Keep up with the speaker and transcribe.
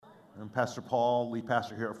I'm Pastor Paul, lead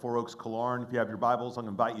pastor here at Four Oaks, Killearn. If you have your Bibles, I'm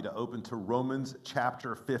going to invite you to open to Romans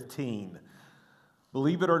chapter 15.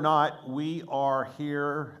 Believe it or not, we are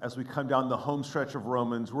here as we come down the home stretch of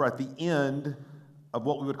Romans. We're at the end of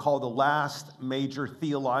what we would call the last major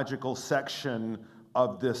theological section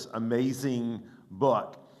of this amazing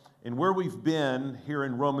book. And where we've been here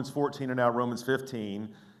in Romans 14 and now Romans 15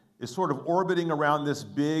 is sort of orbiting around this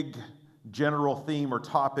big general theme or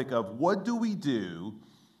topic of what do we do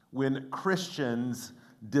when Christians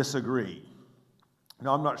disagree.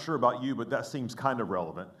 Now, I'm not sure about you, but that seems kind of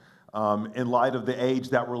relevant in light of the age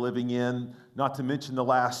that we're living in, not to mention the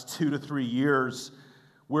last 2 to 3 years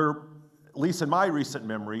where, at least in my recent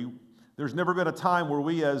memory, there's never been a time where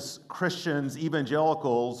we as Christians,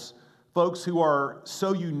 evangelicals, folks who are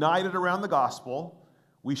so united around the gospel,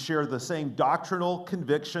 we share the same doctrinal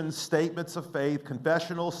convictions, statements of faith,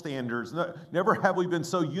 confessional standards. Never have we been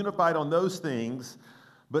so unified on those things,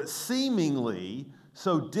 but seemingly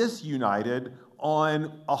so disunited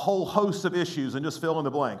on a whole host of issues, and just fill in the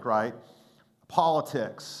blank, right?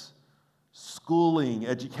 Politics, schooling,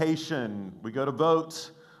 education. We go to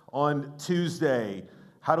vote on Tuesday.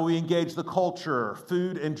 How do we engage the culture?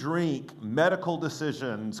 Food and drink, medical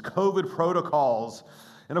decisions, COVID protocols.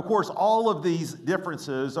 And of course, all of these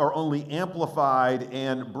differences are only amplified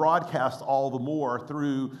and broadcast all the more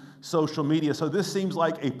through social media. So this seems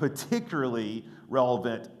like a particularly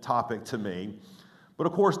relevant topic to me. But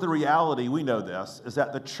of course, the reality, we know this, is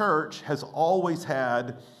that the church has always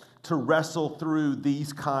had to wrestle through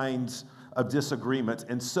these kinds of disagreements.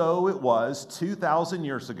 And so it was 2,000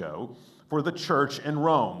 years ago for the church in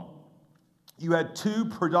Rome. You had two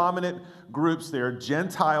predominant groups there,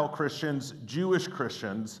 Gentile Christians, Jewish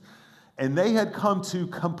Christians, and they had come to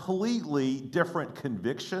completely different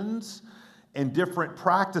convictions and different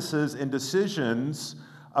practices and decisions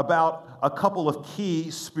about a couple of key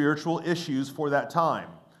spiritual issues for that time.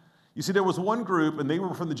 You see, there was one group, and they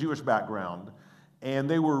were from the Jewish background, and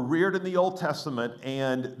they were reared in the Old Testament,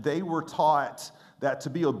 and they were taught that to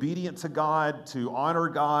be obedient to God, to honor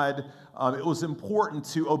God, it was important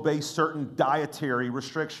to obey certain dietary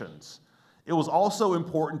restrictions. It was also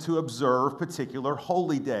important to observe particular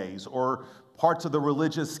holy days or parts of the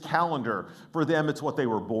religious calendar. For them, it's what they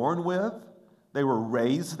were born with. They were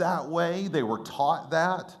raised that way. They were taught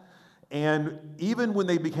that. And even when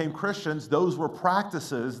they became Christians, those were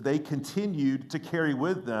practices they continued to carry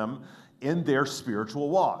with them in their spiritual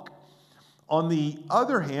walk. On the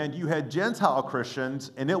other hand, you had Gentile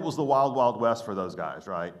Christians, and it was the wild, wild west for those guys,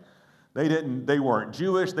 right? They weren't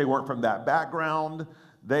Jewish. They weren't from that background.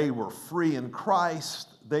 They were free in Christ.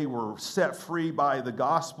 They were set free by the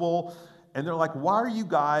gospel. And they're like, why are you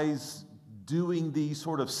guys doing these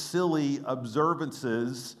sort of silly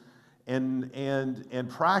observances and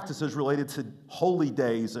practices related to holy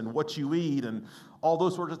days and what you eat and all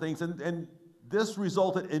those sorts of things? And this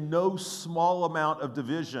resulted in no small amount of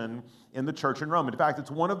division in the church in Rome. In fact,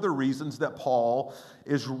 it's one of the reasons that Paul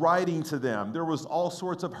is writing to them. There was all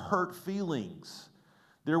sorts of hurt feelings.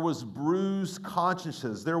 There was bruised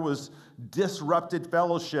consciences. There was disrupted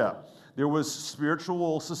fellowship. There was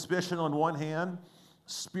spiritual suspicion on one hand,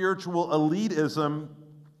 spiritual elitism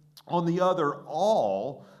on the other,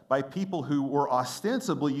 all by people who were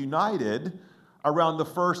ostensibly united around the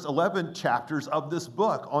first 11 chapters of this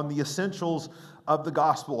book on the essentials of the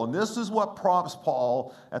gospel. And this is what prompts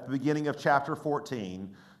Paul at the beginning of chapter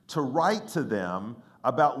 14 to write to them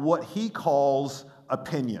about what he calls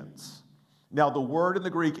opinions. Now, the word in the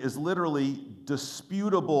Greek is literally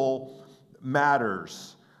disputable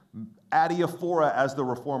matters, adiaphora, as the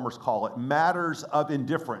reformers call it, matters of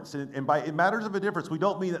indifference. And by matters of indifference, we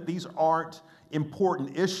don't mean that these aren't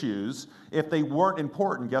important issues. If they weren't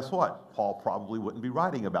important, guess what? Paul probably wouldn't be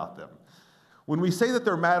writing about them. When we say that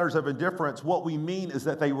they're matters of indifference, what we mean is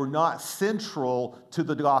that they were not central to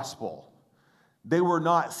the gospel. They were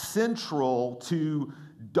not central to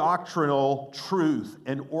doctrinal truth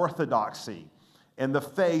and orthodoxy and the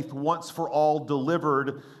faith once for all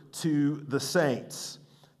delivered to the saints.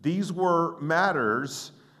 These were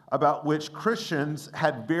matters about which Christians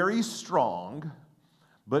had very strong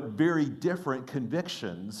but very different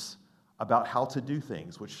convictions about how to do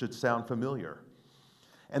things, which should sound familiar.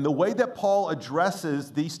 And the way that Paul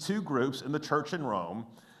addresses these two groups in the church in Rome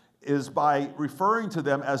is by referring to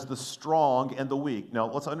them as the strong and the weak. Now,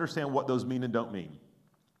 let's understand what those mean and don't mean.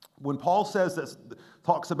 When Paul says that,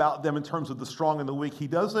 talks about them in terms of the strong and the weak,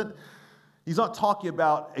 he's not talking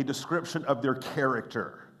about a description of their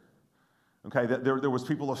character. Okay, that there was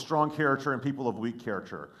people of strong character and people of weak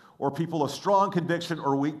character, or people of strong conviction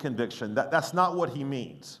or weak conviction. That's not what he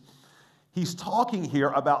means. He's talking here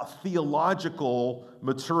about theological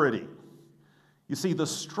maturity. You see, the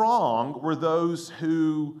strong were those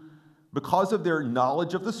who, because of their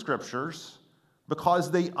knowledge of the Scriptures,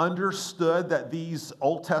 because they understood that these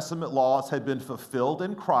Old Testament laws had been fulfilled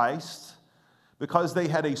in Christ, because they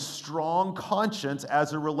had a strong conscience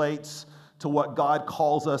as it relates to what God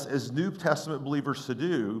calls us as New Testament believers to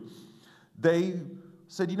do, they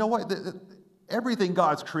said, you know what, everything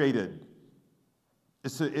God's created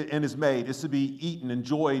and is made is to be eaten,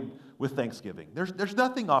 enjoyed with thanksgiving. There's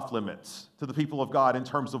nothing off limits to the people of God in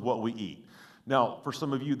terms of what we eat. Now, for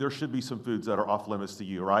some of you, there should be some foods that are off limits to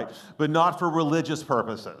you, right? But not for religious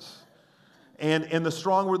purposes. And the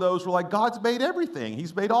strong were those who were like, God's made everything.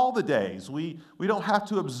 He's made all the days. We don't have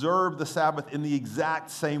to observe the Sabbath in the exact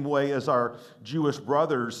same way as our Jewish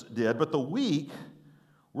brothers did. But the weak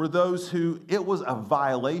were those who it was a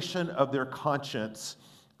violation of their conscience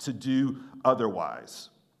to do otherwise.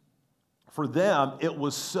 For them, it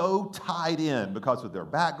was so tied in because of their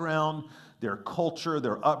background, their culture,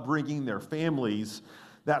 their upbringing, their families,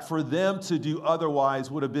 that for them to do otherwise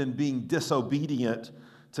would have been being disobedient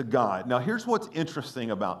to God. Now, here's what's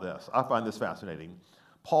interesting about this. I find this fascinating.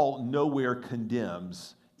 Paul nowhere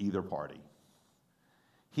condemns either party.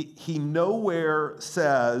 He nowhere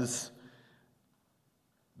says,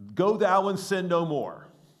 go thou and sin no more.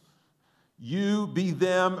 You be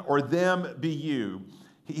them or them be you.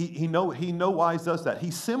 He nowise does that. He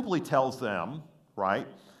simply tells them, right,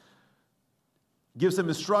 gives them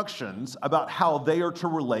instructions about how they are to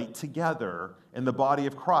relate together in the body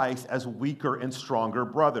of Christ as weaker and stronger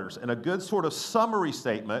brothers. And a good sort of summary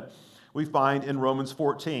statement we find in Romans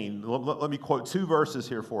 14. Let me quote 2 verses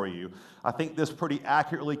here for you. I think this pretty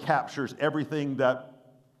accurately captures everything that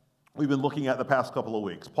we've been looking at the past couple of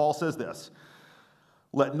weeks. Paul says this,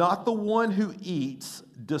 let not the one who eats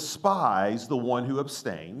despise the one who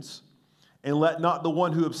abstains, and let not the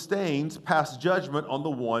one who abstains pass judgment on the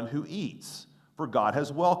one who eats, for God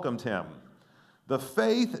has welcomed him. The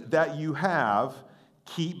faith that you have,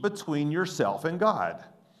 keep between yourself and God.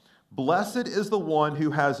 Blessed is the one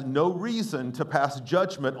who has no reason to pass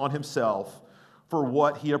judgment on himself for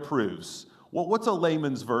what he approves. Well, what's a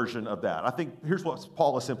layman's version of that? I think here's what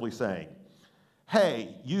Paul is simply saying.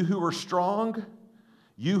 Hey, you who are strong,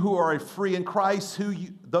 you who are free in Christ,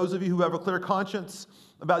 those of you who have a clear conscience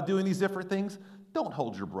about doing these different things, don't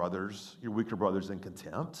hold your brothers, your weaker brothers, in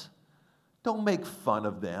contempt. Don't make fun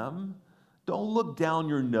of them. Don't look down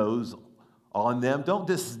your nose on them. Don't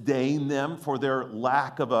disdain them for their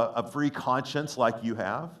lack of a free conscience like you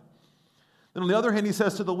have. Then on the other hand, he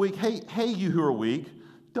says to the weak, hey, you who are weak,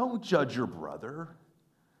 don't judge your brother.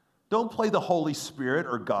 Don't play the Holy Spirit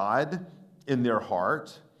or God in their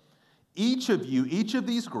heart. Each of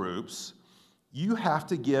these groups, you have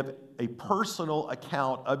to give a personal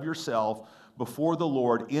account of yourself before the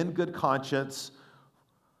Lord in good conscience,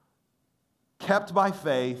 kept by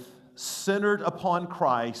faith, centered upon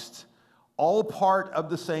Christ, all part of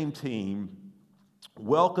the same team.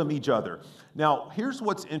 Welcome each other. Now, here's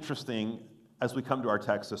what's interesting as we come to our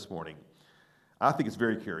text this morning. I think it's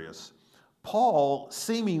very curious. Paul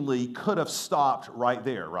seemingly could have stopped right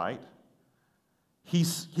there, right?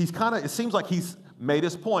 It seems like he's made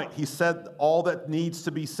his point. He said all that needs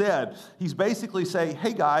to be said. He's basically saying,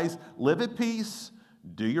 hey guys, live at peace,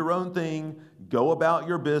 do your own thing, go about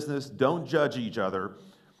your business, don't judge each other.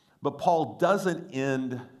 But Paul doesn't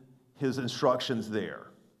end his instructions there.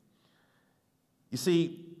 You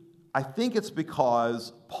see, I think it's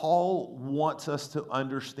because Paul wants us to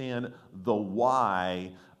understand the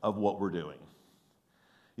why of what we're doing.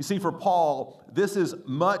 You see, for Paul, this is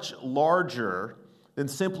much larger than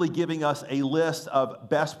simply giving us a list of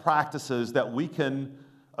best practices that we can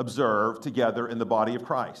observe together in the body of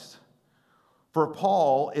Christ. For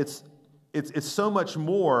Paul, it's so much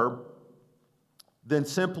more than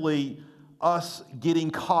simply us getting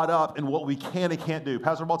caught up in what we can and can't do.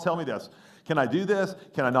 Pastor Paul, tell me this. Can I do this?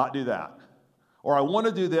 Can I not do that? Or I want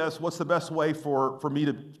to do this. What's the best way for me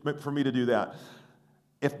to do that?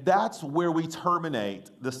 If that's where we terminate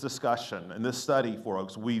this discussion and this study,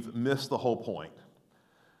 folks, we've missed the whole point.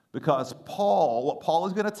 Because what Paul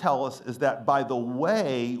is going to tell us is that by the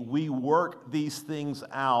way we work these things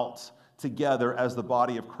out together as the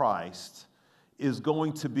body of Christ is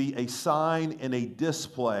going to be a sign and a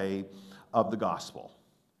display of the gospel.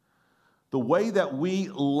 The way that we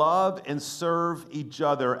love and serve each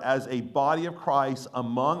other as a body of Christ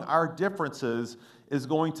among our differences is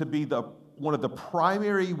going to be one of the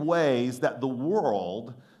primary ways that the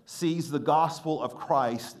world sees the gospel of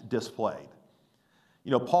Christ displayed. You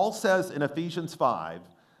know, Paul says in Ephesians 5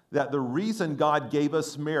 that the reason God gave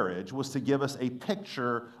us marriage was to give us a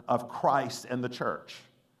picture of Christ and the church.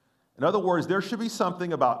 In other words, there should be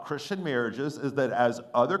something about Christian marriages is that as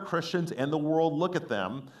other Christians and the world look at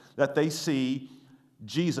them, that they see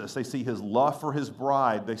Jesus. They see his love for his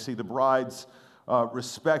bride. They see the bride's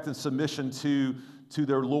respect and submission to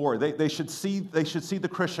their Lord. They should see the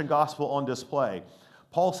Christian gospel on display.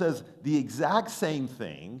 Paul says the exact same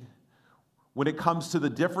thing when it comes to the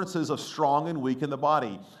differences of strong and weak in the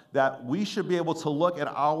body, that we should be able to look at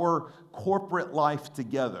our corporate life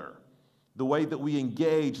together, the way that we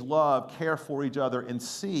engage, love, care for each other, and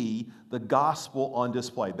see the gospel on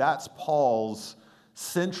display. That's Paul's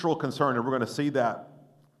central concern, and we're going to see that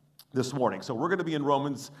this morning. So we're going to be in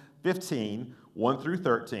Romans 15, 1 through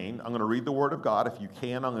 13. I'm going to read the Word of God. If you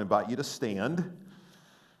can, I'm going to invite you to stand.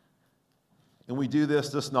 And we do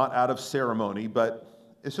this just not out of ceremony, but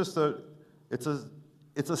it's just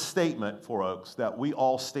it's a statement for Oaks that we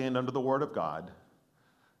all stand under the Word of God,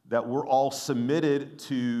 that we're all submitted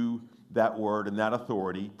to that Word and that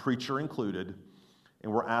authority, preacher included,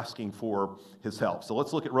 and we're asking for his help. So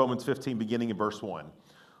let's look at Romans 15, beginning in verse 1.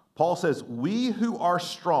 Paul says, "We who are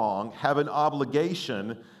strong have an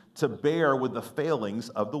obligation to bear with the failings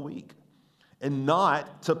of the weak, and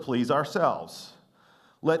not to please ourselves.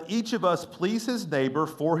 Let each of us please his neighbor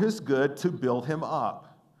for his good, to build him up.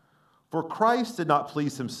 For Christ did not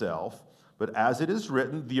please himself, but as it is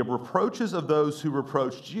written, the reproaches of those who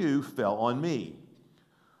reproached you fell on me.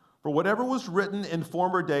 For whatever was written in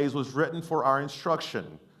former days was written for our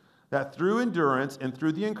instruction, that through endurance and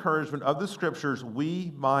through the encouragement of the Scriptures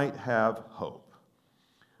we might have hope.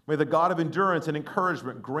 May the God of endurance and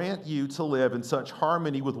encouragement grant you to live in such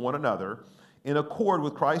harmony with one another, in accord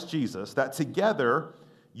with Christ Jesus, that together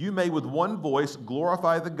you may with one voice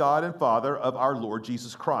glorify the God and Father of our Lord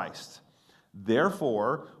Jesus Christ.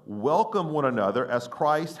 Therefore, welcome one another as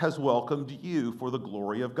Christ has welcomed you for the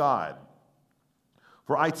glory of God.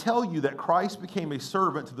 For I tell you that Christ became a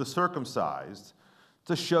servant to the circumcised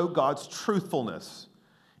to show God's truthfulness,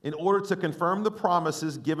 in order to confirm the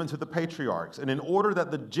promises given to the patriarchs, and in order that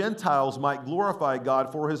the Gentiles might glorify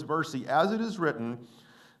God for his mercy, as it is written,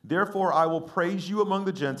 therefore I will praise you among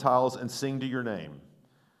the Gentiles and sing to your name.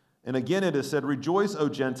 And again it is said, rejoice, O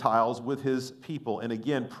Gentiles, with his people. And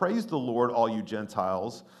again, praise the Lord, all you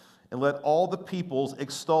Gentiles, and let all the peoples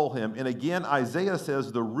extol him. And again, Isaiah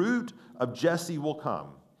says, the root of Jesse will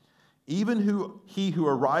come. Even he who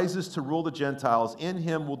arises to rule the Gentiles, in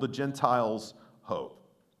him will the Gentiles hope.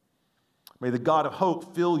 May the God of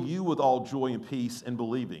hope fill you with all joy and peace in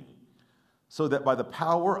believing, so that by the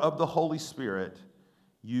power of the Holy Spirit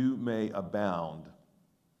you may abound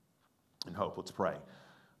in hope. Let's pray.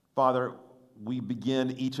 Father, we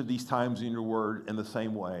begin each of these times in your word in the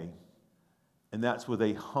same way, and that's with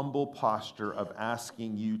a humble posture of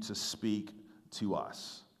asking you to speak to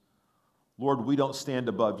us. Lord, we don't stand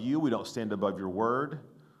above you. We don't stand above your word.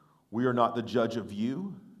 We are not the judge of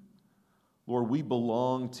you. Lord, we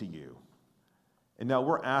belong to you. And now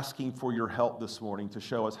we're asking for your help this morning to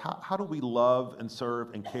show us how do we love and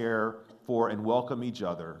serve and care for and welcome each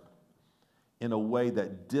other in a way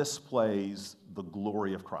that displays the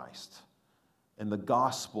glory of Christ and the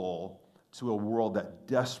gospel to a world that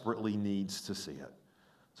desperately needs to see it.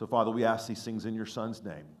 So, Father, we ask these things in your Son's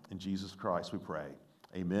name. In Jesus Christ we pray.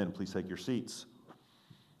 Amen. Please take your seats.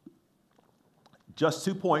 Just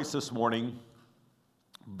 2 points this morning.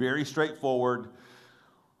 Very straightforward.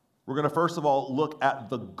 We're going to first of all look at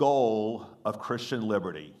the goal of Christian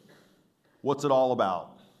liberty. What's it all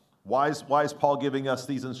about? Why is Paul giving us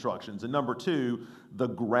these instructions? And number 2, the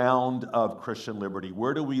ground of Christian liberty.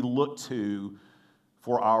 Where do we look to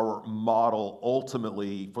for our model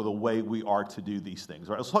ultimately for the way we are to do these things?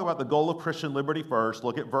 All right, let's talk about the goal of Christian liberty first.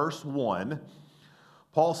 Look at verse 1.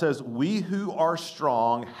 Paul says, we who are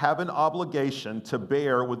strong have an obligation to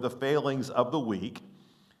bear with the failings of the weak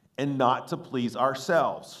and not to please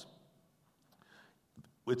ourselves.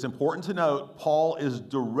 It's important to note, Paul is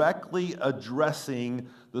directly addressing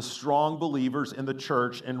the strong believers in the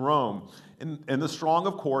church in Rome. And the strong,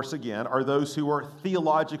 of course, again, are those who are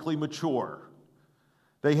theologically mature.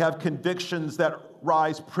 They have convictions that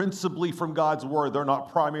rise principally from God's word. They're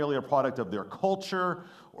not primarily a product of their culture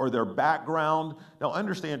or their background. Now,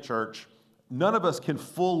 understand, church, none of us can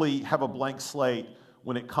fully have a blank slate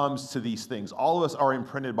when it comes to these things. All of us are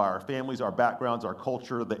imprinted by our families, our backgrounds, our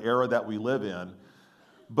culture, the era that we live in.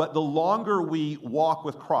 But the longer we walk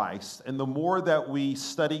with Christ and the more that we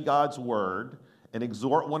study God's word and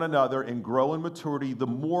exhort one another and grow in maturity, the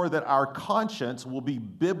more that our conscience will be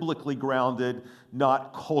biblically grounded,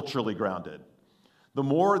 not culturally grounded. The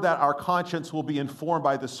more that our conscience will be informed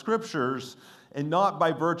by the scriptures and not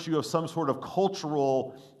by virtue of some sort of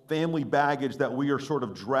cultural family baggage that we are sort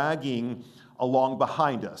of dragging along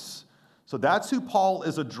behind us. So that's who Paul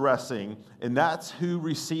is addressing, and that's who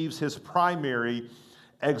receives his primary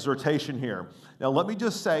exhortation here. Now, let me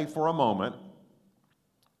just say for a moment,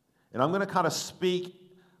 and I'm going to kind of speak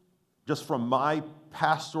just from my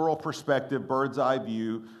pastoral perspective, bird's eye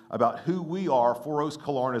view, about who we are, Four Oaks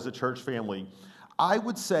Killearn as a church family. I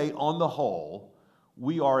would say, on the whole,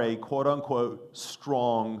 we are a quote-unquote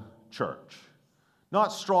strong church.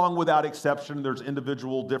 Not strong without exception. There's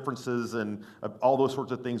individual differences and all those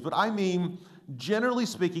sorts of things. But I mean, generally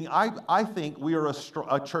speaking, I think we are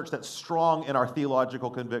a church that's strong in our theological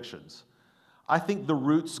convictions. I think the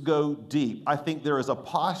roots go deep. I think there is a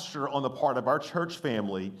posture on the part of our church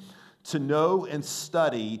family to know and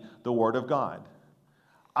study the Word of God.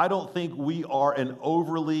 I don't think we are an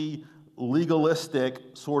overly legalistic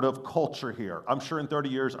sort of culture here. I'm sure in 30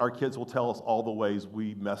 years our kids will tell us all the ways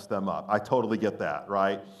we mess them up. I totally get that,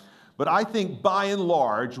 right? But I think by and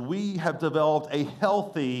large we have developed a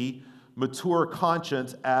healthy, mature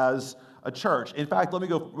conscience as a church. In fact, let me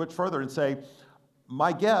go much further and say,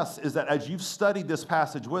 my guess is that as you've studied this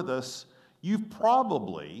passage with us, you've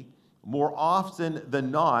probably, more often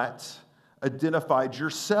than not, identified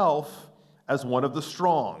yourself as one of the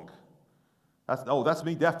strong. That's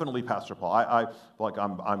me, definitely, Pastor Paul.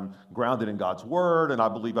 I'm grounded in God's Word, and I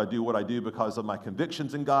believe I do what I do because of my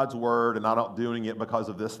convictions in God's Word, and I'm not doing it because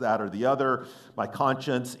of this, that, or the other. My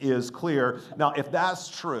conscience is clear. Now, if that's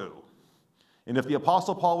true, and if the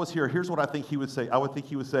Apostle Paul was here, here's what I think he would say. I would think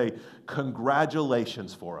he would say,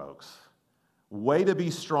 congratulations, Four Oaks. Way to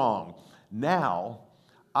be strong. Now,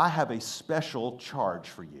 I have a special charge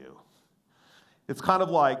for you. It's kind of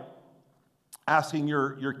like asking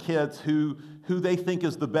your kids who they think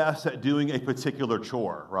is the best at doing a particular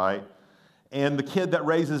chore, right? And the kid that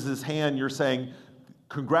raises his hand, you're saying,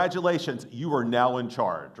 congratulations, you are now in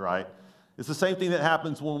charge, right? It's the same thing that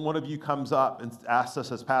happens when one of you comes up and asks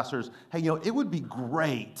us as pastors, hey, it would be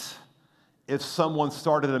great if someone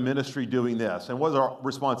started a ministry doing this. And what's our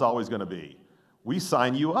response always going to be? We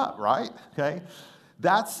sign you up, right? Okay?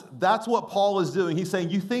 That's what Paul is doing. He's saying,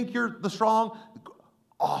 you think you're the strong?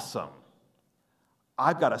 Awesome.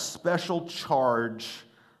 I've got a special charge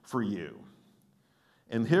for you.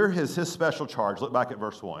 And here is his special charge. Look back at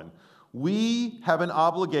verse 1. We have an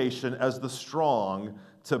obligation as the strong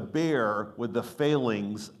to bear with the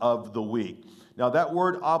failings of the weak. Now, that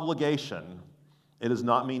word obligation, it does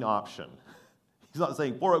not mean option. He's not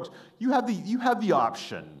saying, Four Oaks, you have the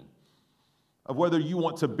option of whether you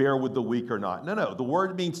want to bear with the weak or not. No. The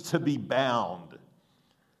word means to be bound,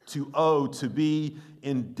 to owe, to be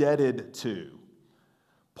indebted to.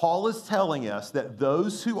 Paul is telling us that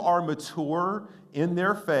those who are mature in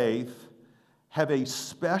their faith have a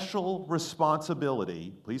special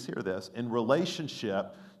responsibility, please hear this, in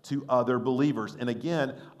relationship to other believers. And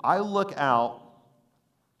again, I look out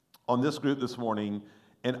on this group this morning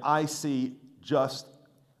and I see just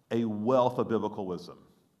a wealth of biblical wisdom.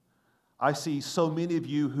 I see so many of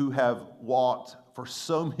you who have walked for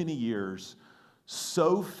so many years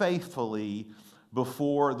so faithfully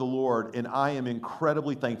before the Lord, and I am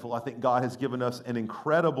incredibly thankful. I think God has given us an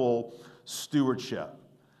incredible stewardship.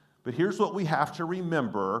 But here's what we have to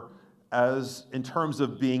remember as in terms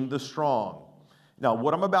of being the strong. Now,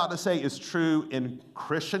 what I'm about to say is true in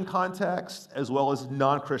Christian context as well as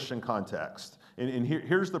non-Christian context. And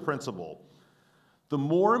here's the principle. The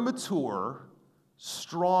more mature,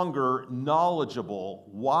 stronger, knowledgeable,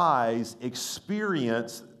 wise,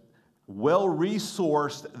 experienced,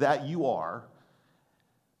 well-resourced that you are,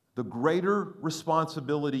 the greater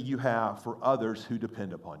responsibility you have for others who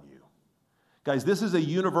depend upon you. Guys, this is a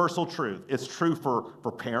universal truth. It's true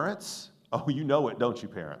for parents. Oh, you know it, don't you,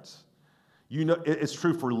 parents? You know it's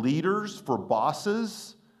true for leaders, for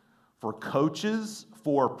bosses, for coaches,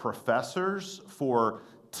 for professors, for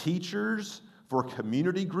teachers, for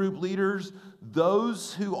community group leaders.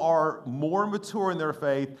 Those who are more mature in their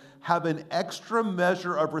faith have an extra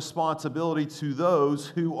measure of responsibility to those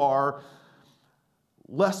who are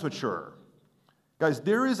less mature. Guys,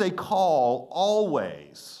 there is a call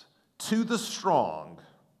always to the strong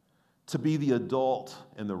to be the adult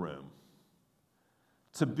in the room,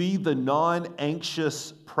 to be the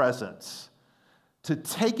non-anxious presence, to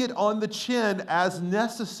take it on the chin as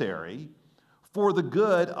necessary for the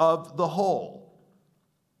good of the whole.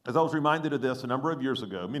 As I was reminded of this a number of years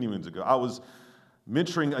ago, many moons ago, I was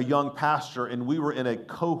mentoring a young pastor, and we were in a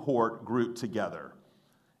cohort group together.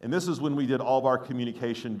 And this is when we did all of our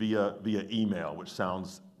communication via email, which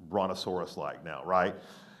sounds brontosaurus-like now, right?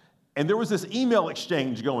 And there was this email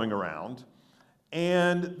exchange going around,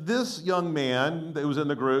 And this young man that was in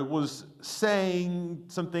the group was saying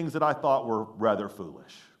some things that I thought were rather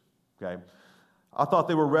foolish, okay? I thought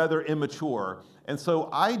they were rather immature. And so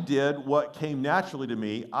I did what came naturally to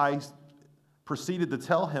me. I proceeded to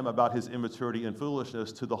tell him about his immaturity and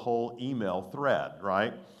foolishness to the whole email thread,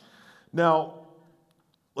 right? Now,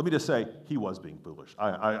 let me just say, he was being foolish.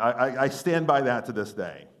 I stand by that to this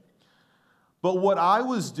day. But what I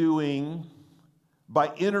was doing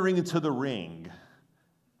by entering into the ring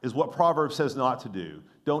is what Proverbs says not to do.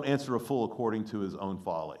 Don't answer a fool according to his own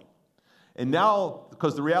folly. And now,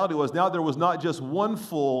 because the reality was, now there was not just one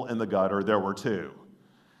fool in the gutter, there were two.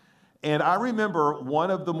 And I remember one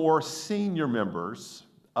of the more senior members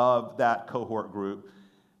of that cohort group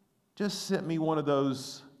just sent me one of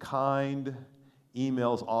those kind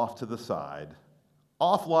emails off to the side,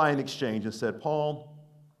 offline exchange, and said, Paul,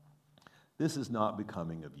 this is not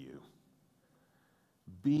becoming of you.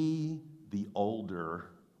 Be the older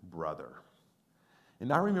brother.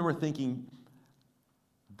 And I remember thinking,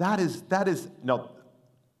 that is, no,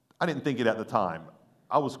 I didn't think it at the time.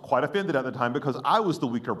 I was quite offended at the time because I was the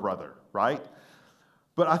weaker brother, right?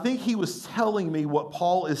 But I think he was telling me what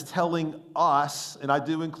Paul is telling us, and I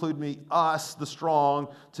do include me, us, the strong,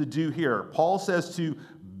 to do here. Paul says to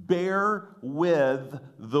bear with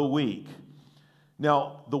the weak.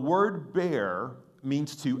 Now, the word bear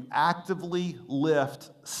means to actively lift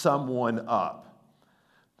someone up.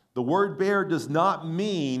 The word bear does not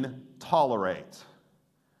mean tolerate.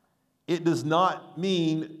 It does not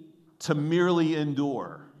mean to merely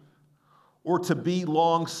endure or to be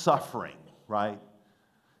long-suffering, right?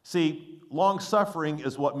 See, long-suffering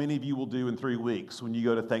is what many of you will do in 3 weeks when you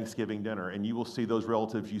go to Thanksgiving dinner, and you will see those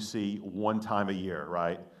relatives you see one time a year,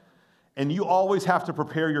 right? And you always have to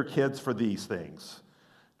prepare your kids for these things.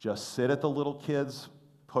 Just sit at the little kids'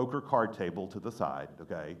 poker card table to the side,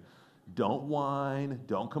 okay? Don't whine,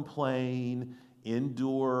 don't complain,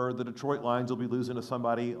 endure. The Detroit Lions will be losing to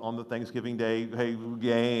somebody on the Thanksgiving Day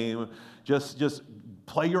game. Just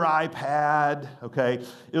play your iPad, okay?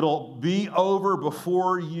 It'll be over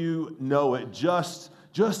before you know it. Just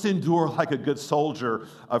endure like a good soldier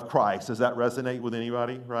of Christ. Does that resonate with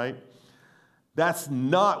anybody, right? That's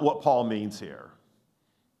not what Paul means here.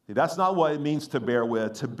 That's not what it means to bear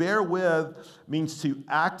with. To bear with means to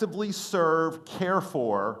actively serve, care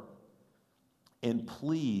for, and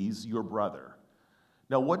please your brother.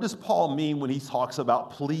 Now, what does Paul mean when he talks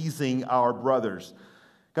about pleasing our brothers?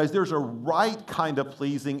 Guys, there's a right kind of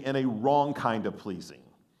pleasing and a wrong kind of pleasing.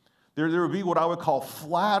 There would be what I would call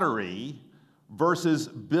flattery versus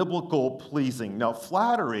biblical pleasing. Now,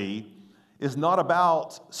 flattery is not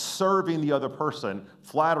about serving the other person.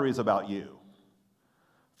 Flattery is about you.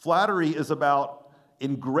 Flattery is about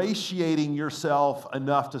ingratiating yourself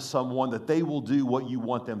enough to someone that they will do what you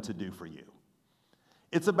want them to do for you.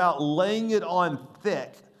 It's about laying it on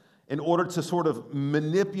thick in order to sort of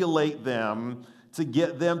manipulate them to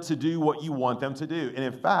get them to do what you want them to do. And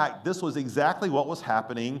in fact, this was exactly what was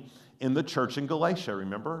happening in the church in Galatia,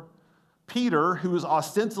 remember? Peter, who was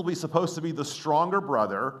ostensibly supposed to be the stronger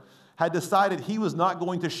brother, had decided he was not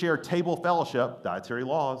going to share table fellowship, dietary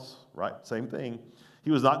laws, right? Same thing.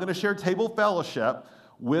 He was not going to share table fellowship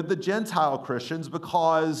with the Gentile Christians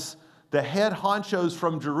because the head honchos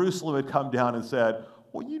from Jerusalem had come down and said,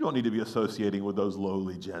 well, you don't need to be associating with those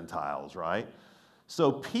lowly Gentiles, right?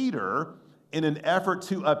 So Peter, in an effort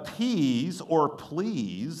to appease or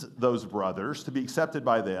please those brothers, to be accepted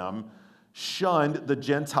by them, shunned the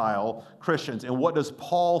Gentile Christians. And what does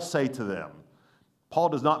Paul say to them? Paul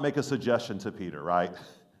does not make a suggestion to Peter, right?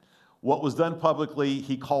 What was done publicly,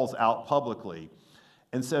 he calls out publicly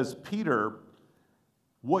and says, Peter,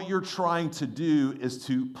 what you're trying to do is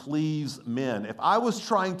to please men. If I was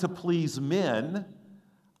trying to please men,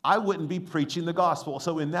 I wouldn't be preaching the gospel.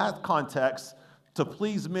 So in that context, to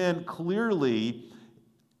please men clearly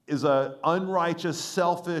is an unrighteous,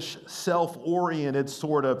 selfish, self-oriented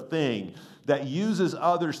sort of thing that uses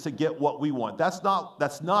others to get what we want. That's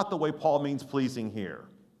not the way Paul means pleasing here.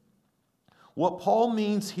 What Paul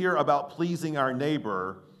means here about pleasing our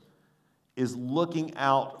neighbor is looking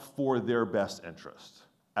out for their best interest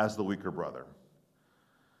as the weaker brother.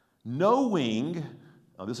 Knowing,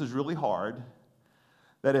 now this is really hard,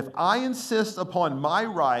 that if I insist upon my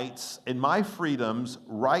rights and my freedoms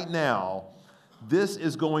right now, this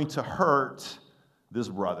is going to hurt this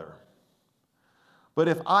brother. But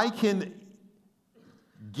if I can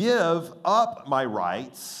give up my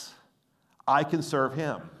rights, I can serve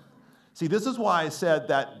him. See, this is why I said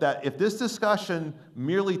that if this discussion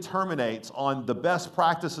merely terminates on the best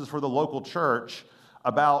practices for the local church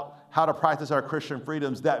about how to practice our Christian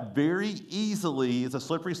freedoms, that very easily is a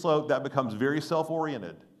slippery slope that becomes very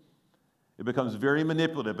self-oriented. It becomes very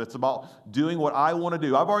manipulative. It's about doing what I want to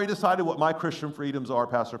do. I've already decided what my Christian freedoms are,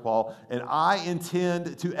 Pastor Paul, and I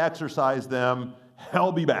intend to exercise them,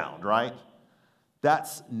 hell be bound, right?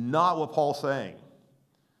 That's not what Paul's saying.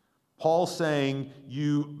 Paul's saying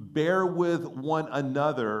you bear with one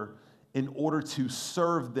another in order to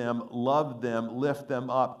serve them, love them, lift them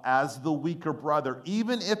up as the weaker brother,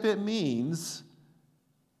 even if it means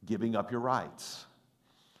giving up your rights.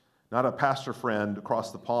 Not a pastor friend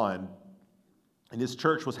across the pond, and his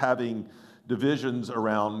church was having divisions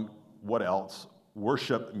around what else?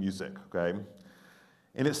 Worship music, okay?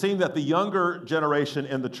 And it seemed that the younger generation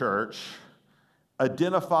in the church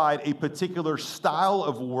identified a particular style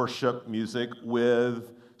of worship music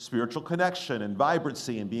with spiritual connection and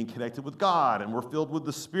vibrancy and being connected with God, and we're filled with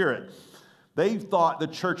the Spirit. They thought the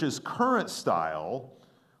church's current style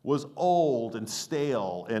was old and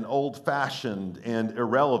stale and old-fashioned and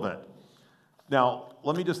irrelevant. Now,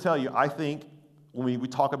 let me just tell you, I think when we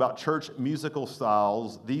talk about church musical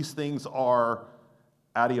styles, these things are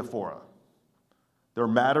adiaphora. They're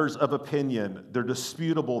matters of opinion. They're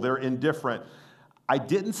disputable. They're indifferent. I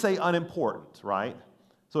didn't say unimportant, right?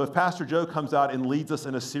 So if Pastor Joe comes out and leads us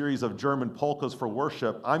in a series of German polkas for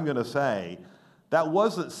worship, I'm going to say that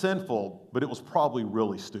wasn't sinful, but it was probably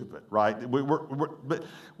really stupid, right?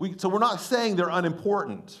 So we're not saying they're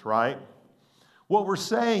unimportant, right? What we're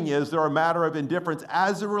saying is they're a matter of indifference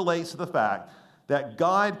as it relates to the fact that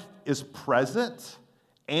God is present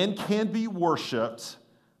and can be worshiped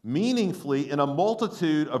meaningfully in a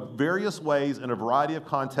multitude of various ways in a variety of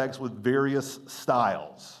contexts with various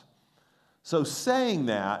styles. So saying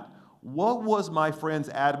that, what was my friend's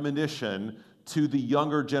admonition to the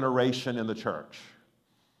younger generation in the church?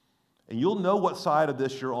 And you'll know what side of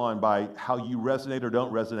this you're on by how you resonate or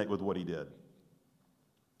don't resonate with what he did.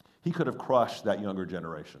 He could have crushed that younger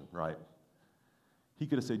generation, right? He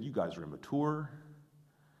could have said, you guys are immature.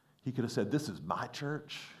 He could have said, this is my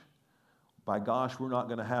church. By gosh, we're not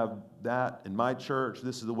going to have that in my church.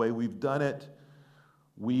 This is the way we've done it.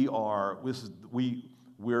 We're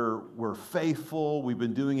faithful. We've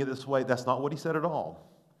been doing it this way. That's not what he said at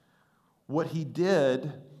all. What he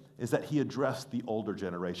did is that he addressed the older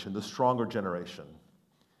generation, the stronger generation.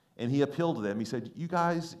 And he appealed to them. He said, you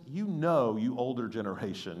guys, you older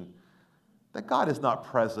generation, that God is not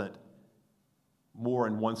present more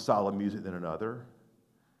in one style of music than another.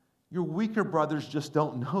 Your weaker brothers just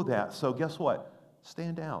don't know that. So guess what?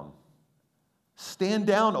 Stand down. Stand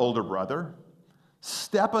down, older brother.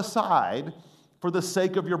 Step aside for the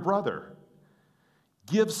sake of your brother.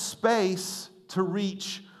 Give space to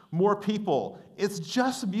reach more people. It's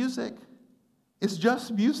just music. It's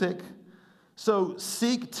just music. So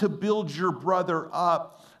seek to build your brother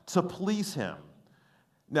up to please him.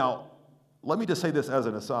 Now, let me just say this as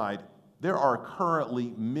an aside. There are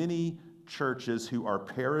currently many churches who are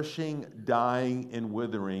perishing, dying, and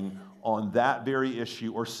withering on that very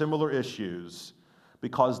issue or similar issues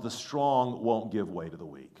because the strong won't give way to the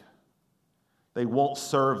weak. They won't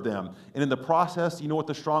serve them. And in the process, you know what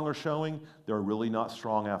the strong are showing? They're really not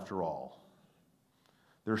strong after all.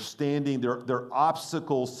 They're standing, they're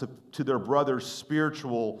obstacles to their brother's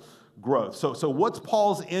spiritual growth. So what's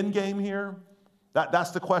Paul's end game here?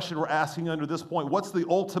 That's the question we're asking under this point. What's the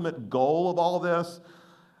ultimate goal of all this?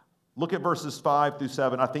 Look at verses 5 through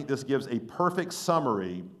 7. I think this gives a perfect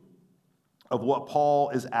summary of what Paul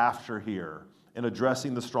is after here in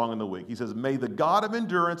addressing the strong and the weak. He says, may the God of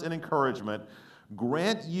endurance and encouragement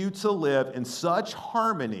grant you to live in such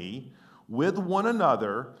harmony with one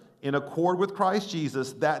another in accord with Christ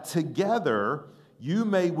Jesus, that together you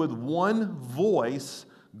may with one voice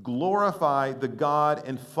glorify the God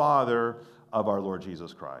and Father of our Lord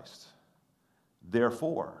Jesus Christ.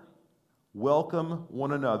 Therefore, welcome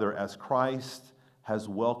one another as Christ has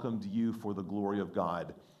welcomed you for the glory of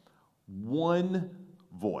God. One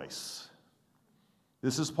voice.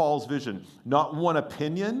 This is Paul's vision. Not one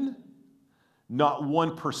opinion, not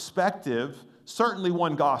one perspective, certainly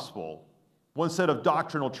one gospel, one set of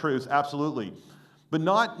doctrinal truths, absolutely. But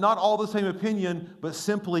not all the same opinion, but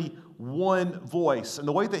simply one voice. And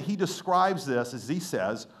the way that he describes this is he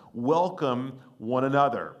says, welcome one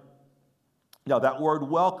another. Now, that word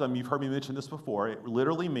welcome, you've heard me mention this before, it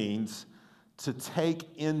literally means to take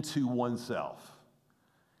into oneself.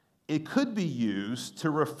 It could be used to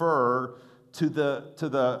refer to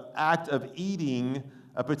the act of eating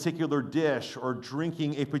a particular dish or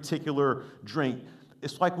drinking a particular drink.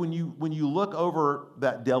 It's like when you look over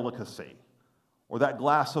that delicacy or that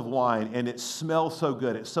glass of wine and it smells so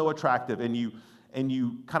good, it's so attractive, and you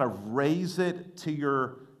kind of raise it to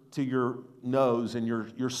your to your nose and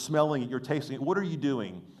you're smelling it, you're tasting it. What are you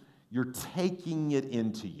doing? You're taking it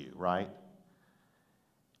into you, right?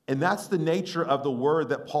 And that's the nature of the word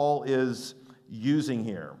that Paul is using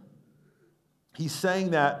here. He's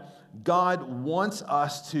saying that God wants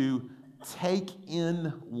us to take in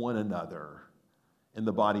one another in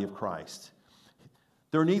the body of Christ.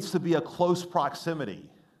 There needs to be a close proximity.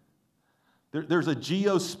 There's a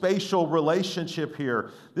geospatial relationship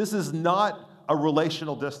here. This is not a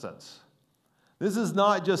relational distance. This is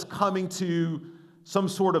not just coming to some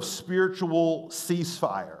sort of spiritual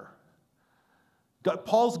ceasefire.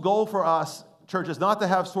 Paul's goal for us, church, is not to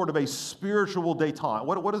have sort of a spiritual détente.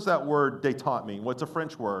 What does that word détente mean? Well, it's a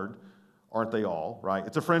French word. Aren't they all, right?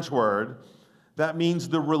 It's a French word that means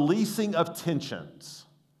the releasing of tensions,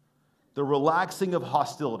 the relaxing of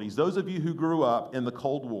hostilities. Those of you who grew up in the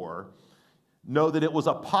Cold War know that it was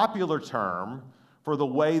a popular term for the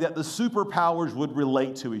way that the superpowers would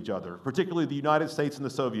relate to each other, particularly the United States and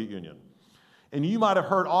the Soviet Union. And you might have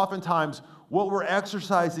heard oftentimes, what we're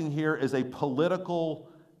exercising here is a political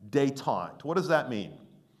détente. What does that mean?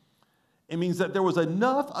 It means that there was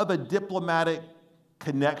enough of a diplomatic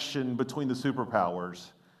connection between the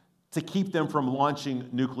superpowers to keep them from launching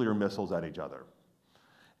nuclear missiles at each other.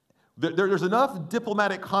 There's enough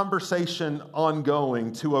diplomatic conversation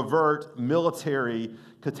ongoing to avert military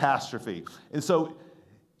catastrophe. And so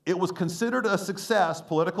it was considered a success,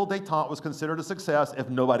 political détente was considered a success if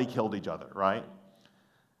nobody killed each other, right?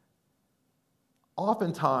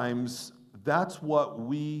 Oftentimes, that's what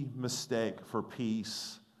we mistake for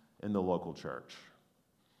peace in the local church.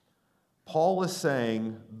 Paul is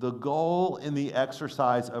saying the goal in the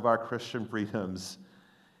exercise of our Christian freedoms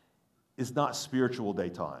is not spiritual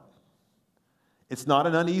détente. It's not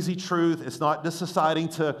an uneasy truth. It's not just deciding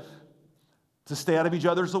to stay out of each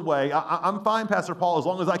other's way. I'm fine, Pastor Paul, as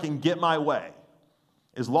long as I can get my way.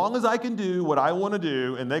 As long as I can do what I want to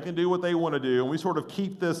do and they can do what they want to do, and we sort of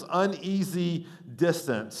keep this uneasy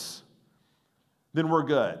distance, then we're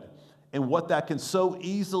good. And what that can so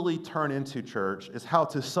easily turn into, church, is how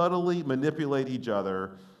to subtly manipulate each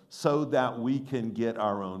other so that we can get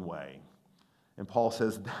our own way. And Paul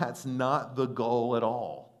says that's not the goal at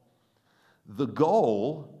all. The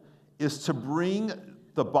goal is to bring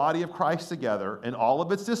the body of Christ together in all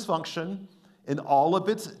of its dysfunction, in all of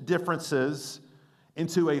its differences,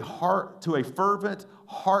 into a fervent,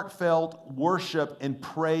 heartfelt worship and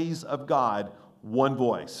praise of God, one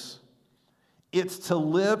voice. It's to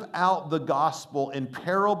live out the gospel in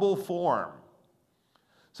parable form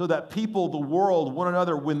so that people, the world, one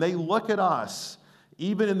another, when they look at us,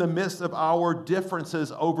 even in the midst of our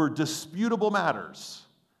differences over disputable matters,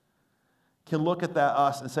 can look at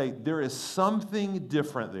us and say, there is something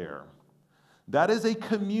different there. That is a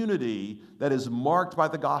community that is marked by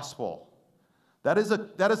the gospel. That is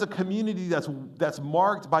a community that's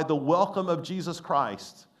marked by the welcome of Jesus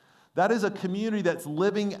Christ. That is a community that's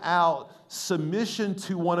living out submission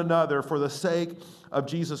to one another for the sake of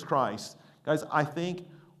Jesus Christ. Guys, I think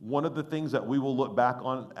one of the things that we will look back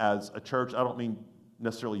on as a church, I don't mean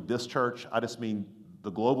necessarily this church, I just mean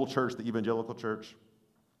the global church, the evangelical church.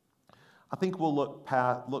 I think we'll look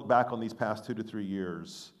back on these past 2 to 3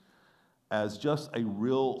 years as just a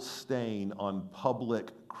real stain on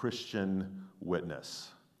public Christian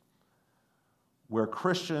witness, where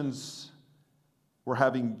Christians were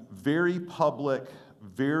having very public,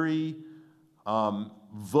 very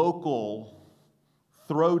vocal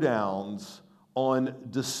throwdowns on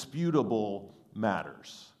disputable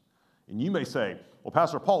matters. And you may say, well,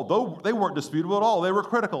 Pastor Paul, though they weren't disputable at all, they were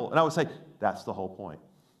critical. And I would say, that's the whole point.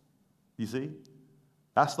 You see?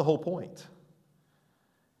 That's the whole point.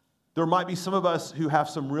 There might be some of us who have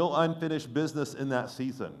some real unfinished business in that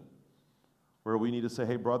season where we need to say,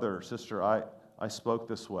 hey, brother or sister, I spoke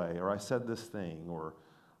this way, or I said this thing, or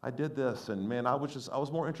I did this, and man, I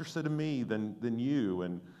was more interested in me than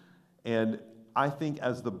you. And I think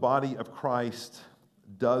as the body of Christ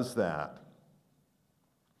does that,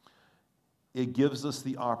 it gives us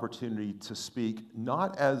the opportunity to speak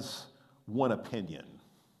not as one opinion,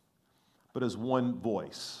 but as one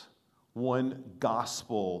voice, one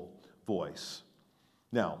gospel voice.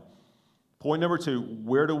 Now, point number 2,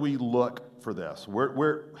 where do we look for this?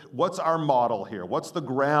 What's our model here? What's the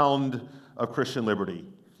ground of Christian liberty?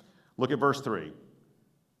 Look at verse 3.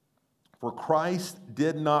 For Christ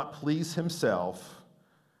did not please himself,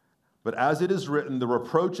 but as it is written, the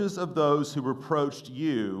reproaches of those who reproached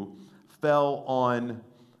you fell on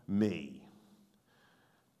me.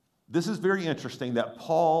 This is very interesting that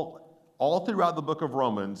Paul, all throughout the book of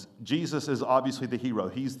Romans, Jesus is obviously the hero.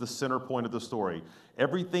 He's the center point of the story.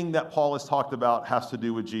 Everything that Paul has talked about has to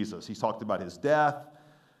do with Jesus. He's talked about his death,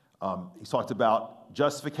 He's talked about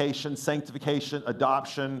justification, sanctification,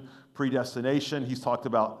 adoption, predestination. He's talked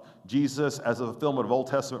about Jesus as a fulfillment of Old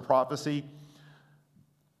Testament prophecy.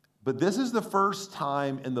 But this is the first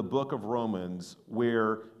time in the book of Romans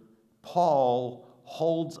where Paul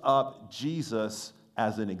holds up Jesus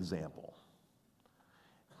as an example.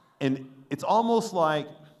 And it's almost like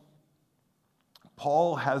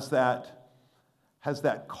Paul has that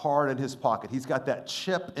card in his pocket. He's got that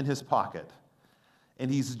chip in his pocket. And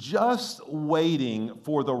he's just waiting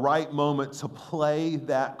for the right moment to play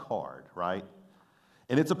that card, right?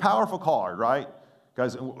 And it's a powerful card, right?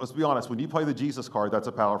 Guys, let's be honest, when you play the Jesus card, that's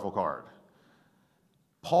a powerful card.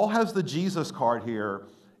 Paul has the Jesus card here,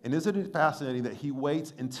 and isn't it fascinating that he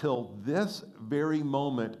waits until this very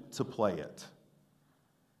moment to play it?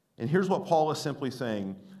 And here's what Paul is simply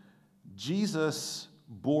saying. Jesus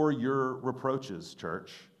bore your reproaches,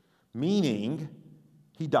 church, meaning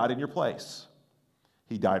he died in your place.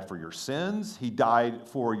 He died for your sins. He died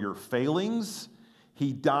for your failings.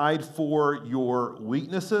 He died for your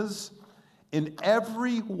weaknesses. In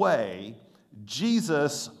every way,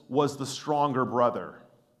 Jesus was the stronger brother.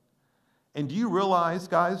 And do you realize,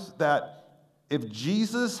 guys, that if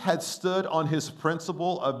Jesus had stood on his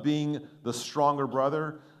principle of being the stronger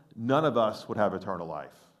brother, none of us would have eternal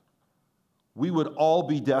life. We would all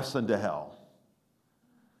be destined to hell.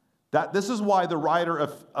 This is why the writer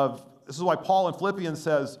this is why Paul in Philippians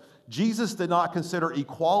says, Jesus did not consider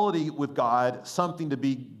equality with God something to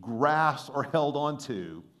be grasped or held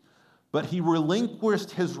onto, but he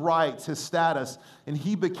relinquished his rights, his status, and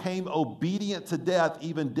he became obedient to death,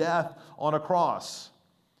 even death on a cross.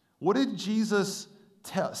 What did Jesus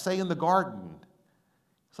say in the garden?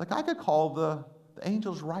 It's like, I could call the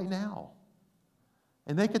angels right now,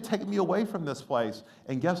 and they could take me away from this place.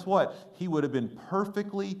 And guess what? He would have been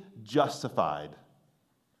perfectly justified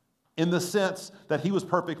in the sense that he was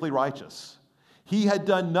perfectly righteous. He had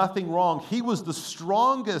done nothing wrong. He was the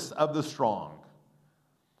strongest of the strong.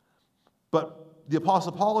 But the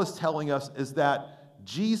Apostle Paul is telling us is that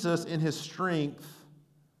Jesus in his strength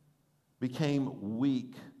became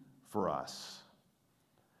weak for us.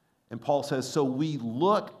 And Paul says, so we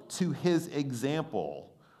look to his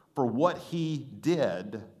example for what he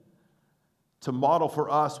did to model for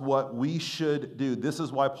us what we should do. This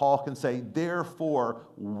is why Paul can say, therefore,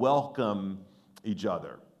 welcome each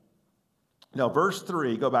other. Now, verse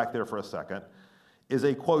 3, go back there for a second, is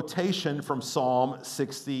a quotation from Psalm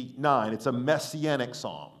 69. It's a messianic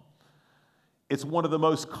psalm. It's one of the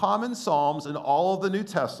most common psalms in all of the New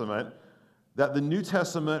Testament that the New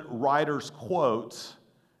Testament writers quote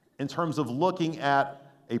in terms of looking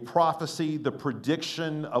at a prophecy, the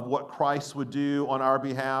prediction of what Christ would do on our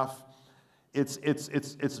behalf.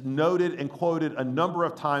 It's noted and quoted a number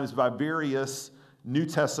of times by various New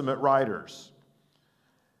Testament writers.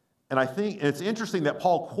 And I think it's interesting that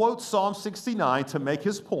Paul quotes Psalm 69 to make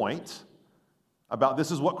his point about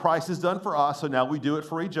this is what Christ has done for us, so now we do it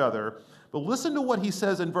for each other. But listen to what he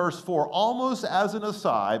says in verse 4, almost as an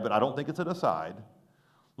aside, but I don't think it's an aside.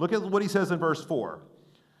 Look at what he says in verse 4.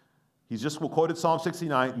 He's just quoted Psalm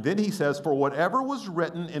 69. Then he says, for whatever was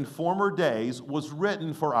written in former days was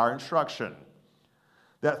written for our instruction,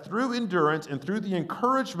 that through endurance and through the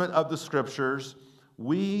encouragement of the Scriptures,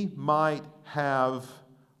 we might have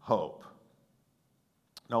hope.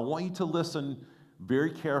 Now, I want you to listen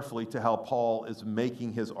very carefully to how Paul is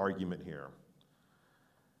making his argument here.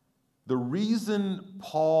 The reason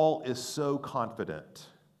Paul is so confident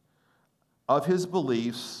of his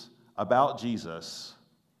beliefs about Jesus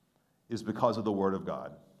is because of the Word of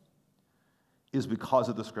God, is because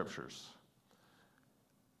of the Scriptures.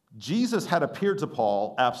 Jesus had appeared to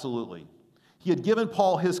Paul, absolutely. He had given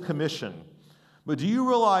Paul his commission. But do you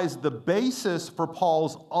realize the basis for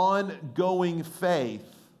Paul's ongoing faith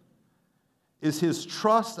is his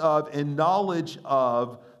trust of and knowledge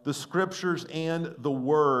of the Scriptures and the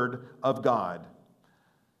Word of God?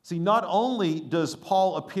 See, not only does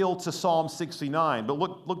Paul appeal to Psalm 69, but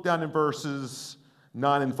look down in verses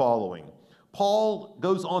 9 and following. Paul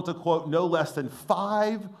goes on to quote no less than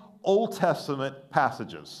 5 Old Testament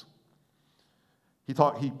passages. He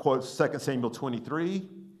quotes 2 Samuel 23,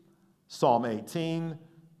 Psalm 18,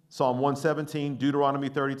 Psalm 117, Deuteronomy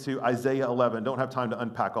 32, Isaiah 11. Don't have time to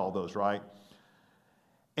unpack all those, right?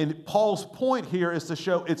 And Paul's point here is to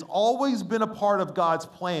show it's always been a part of God's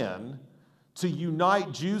plan to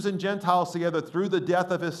unite Jews and Gentiles together through the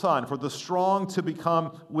death of his Son, for the strong to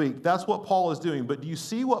become weak. That's what Paul is doing. But do you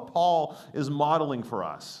see what Paul is modeling for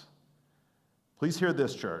us? Please hear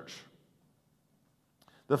this, church.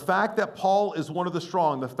 The fact that Paul is one of the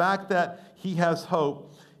strong, the fact that he has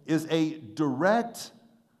hope, is a direct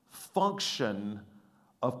function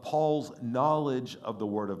of Paul's knowledge of the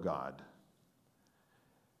Word of God.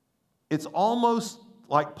 It's almost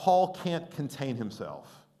like Paul can't contain himself.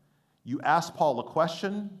 You ask Paul a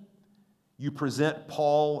question, you present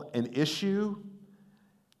Paul an issue,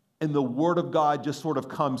 and the Word of God just sort of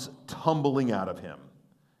comes tumbling out of him.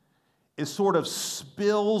 It sort of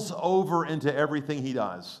spills over into everything he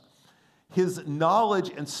does. His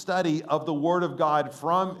knowledge and study of the Word of God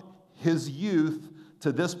from his youth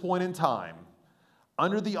to this point in time,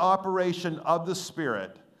 under the operation of the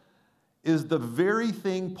Spirit, is the very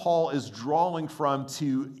thing Paul is drawing from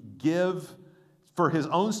to give for his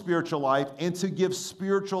own spiritual life and to give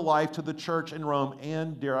spiritual life to the church in Rome,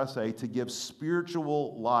 and, dare I say, to give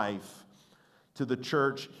spiritual life to the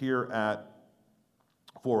church here at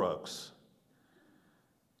Four Oaks.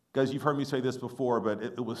 Guys, you've heard me say this before, but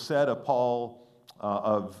it was said of Paul,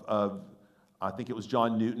 I think it was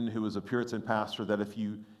John Newton, who was a Puritan pastor, that if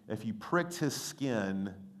you pricked his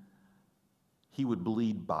skin, he would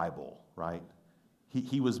bleed Bible, right?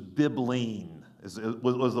 He was bibline,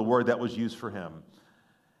 was the word that was used for him.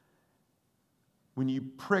 When you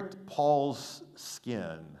pricked Paul's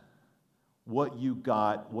skin, what you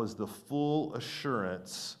got was the full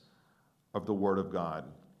assurance of the Word of God.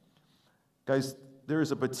 Guys, there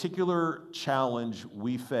is a particular challenge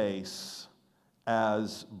we face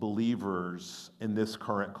as believers in this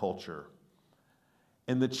current culture.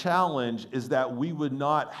 And the challenge is that we would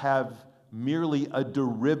not have merely a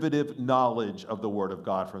derivative knowledge of the Word of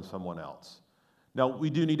God from someone else. Now, we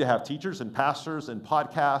do need to have teachers and pastors and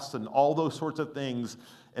podcasts and all those sorts of things,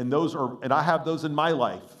 and I have those in my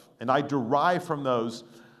life, and I derive from those,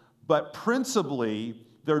 but principally,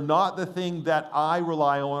 they're not the thing that I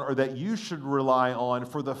rely on or that you should rely on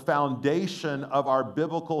for the foundation of our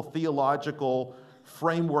biblical theological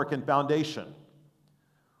framework and foundation.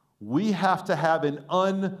 We have to have an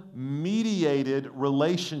unmediated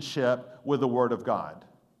relationship with the Word of God.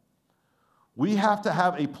 We have to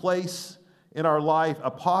have a place in our life,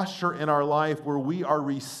 a posture in our life where we are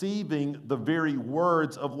receiving the very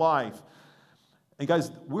words of life. And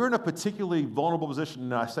guys, we're in a particularly vulnerable position,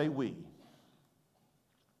 and I say we,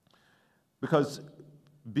 because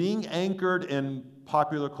being anchored in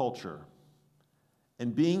popular culture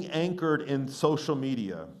and being anchored in social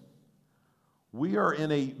media, we are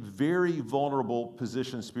in a very vulnerable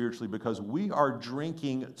position spiritually because we are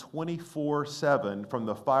drinking 24/7 from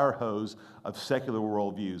the fire hose of secular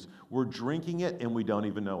worldviews. We're drinking it and we don't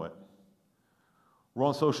even know it. We're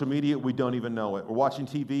on social media, we don't even know it. We're watching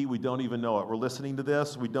TV, we don't even know it. We're listening to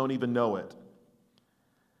this, we don't even know it.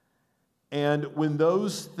 And when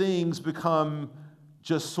those things become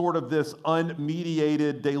just sort of this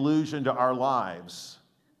unmediated delusion to our lives,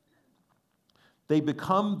 they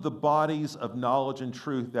become the bodies of knowledge and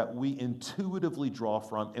truth that we intuitively draw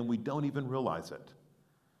from, and we don't even realize it.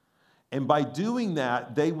 And by doing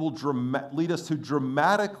that, they will lead us to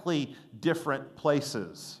dramatically different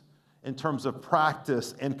places in terms of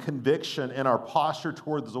practice and conviction and our posture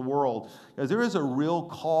towards the world. Because there is a real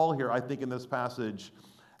call here, I think, in this passage,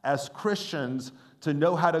 as Christians, to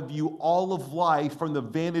know how to view all of life from the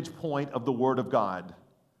vantage point of the Word of God.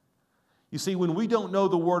 You see, when we don't know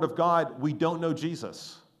the Word of God, we don't know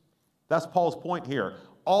Jesus. That's Paul's point here.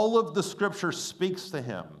 All of the Scripture speaks to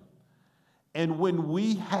him. And when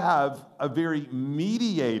we have a very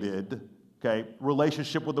mediated,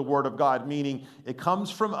 relationship with the Word of God, meaning it comes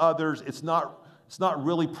from others, it's not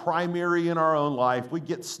really primary in our own life, we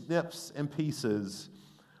get snips and pieces,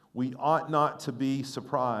 we ought not to be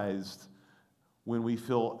surprised when we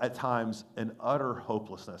feel at times an utter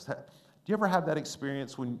hopelessness. Do you ever have that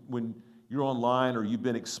experience when you're online or you've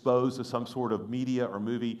been exposed to some sort of media or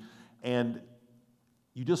movie and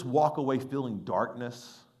you just walk away feeling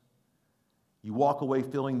darkness? You walk away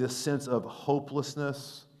feeling this sense of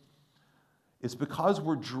hopelessness. It's because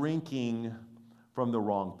we're drinking from the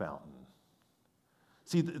wrong fountain.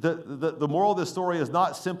 See, the moral of this story is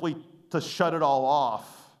not simply to shut it all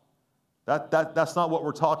off. That's not what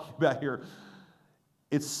we're talking about here.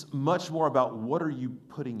 It's much more about what are you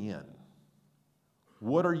putting in?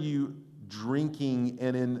 What are you drinking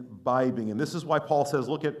and imbibing? And this is why Paul says,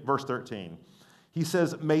 look at verse 13. He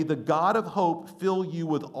says, may the God of hope fill you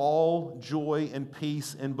with all joy and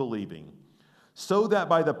peace in believing, so that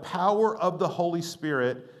by the power of the Holy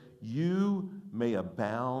Spirit you may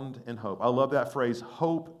abound in hope. I love that phrase,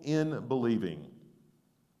 hope in believing.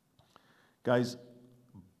 Guys,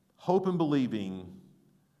 hope in believing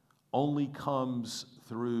only comes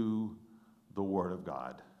through the Word of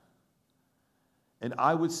God. And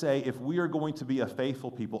I would say if we are going to be a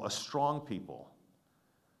faithful people, a strong people,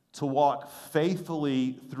 to walk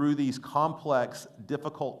faithfully through these complex,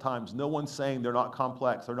 difficult times. No one's saying they're not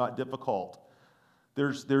complex, they're not difficult.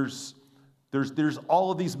 There's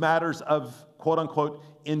all of these matters of, quote unquote,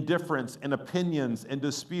 indifference and opinions and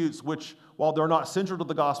disputes, which, while they're not central to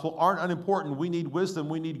the gospel, aren't unimportant. We need wisdom,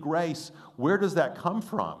 we need grace. Where does that come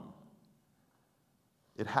from?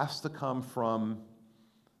 It has to come from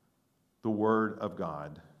the Word of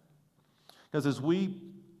God. Because as we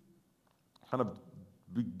kind of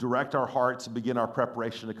direct our hearts and begin our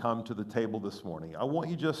preparation to come to the table this morning, I want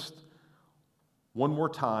you just one more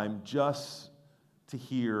time just to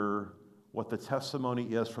hear what the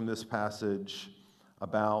testimony is from this passage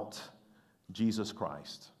about Jesus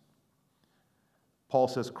Christ. Paul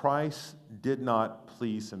says, Christ did not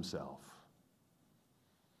please himself.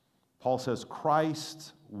 Paul says,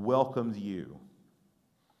 Christ welcomed you.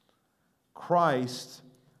 Christ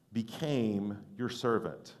became your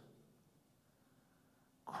servant.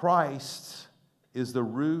 Christ is the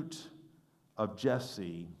root of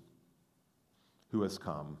Jesse who has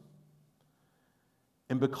come.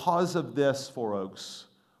 And because of this, Four Oaks,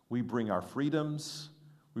 we bring our freedoms,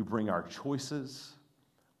 we bring our choices,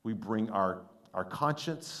 we bring our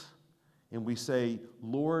conscience, and we say,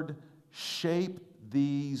 Lord, shape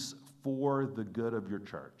these for the good of your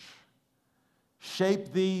church.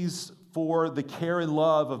 Shape these for the care and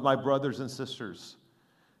love of my brothers and sisters.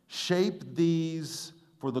 Shape these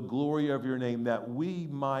for the glory of your name, that we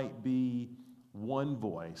might be one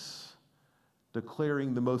voice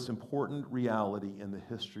declaring the most important reality in the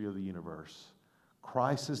history of the universe.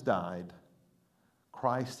 Christ has died.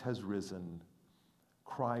 Christ has risen.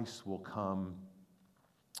 Christ will come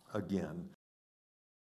again.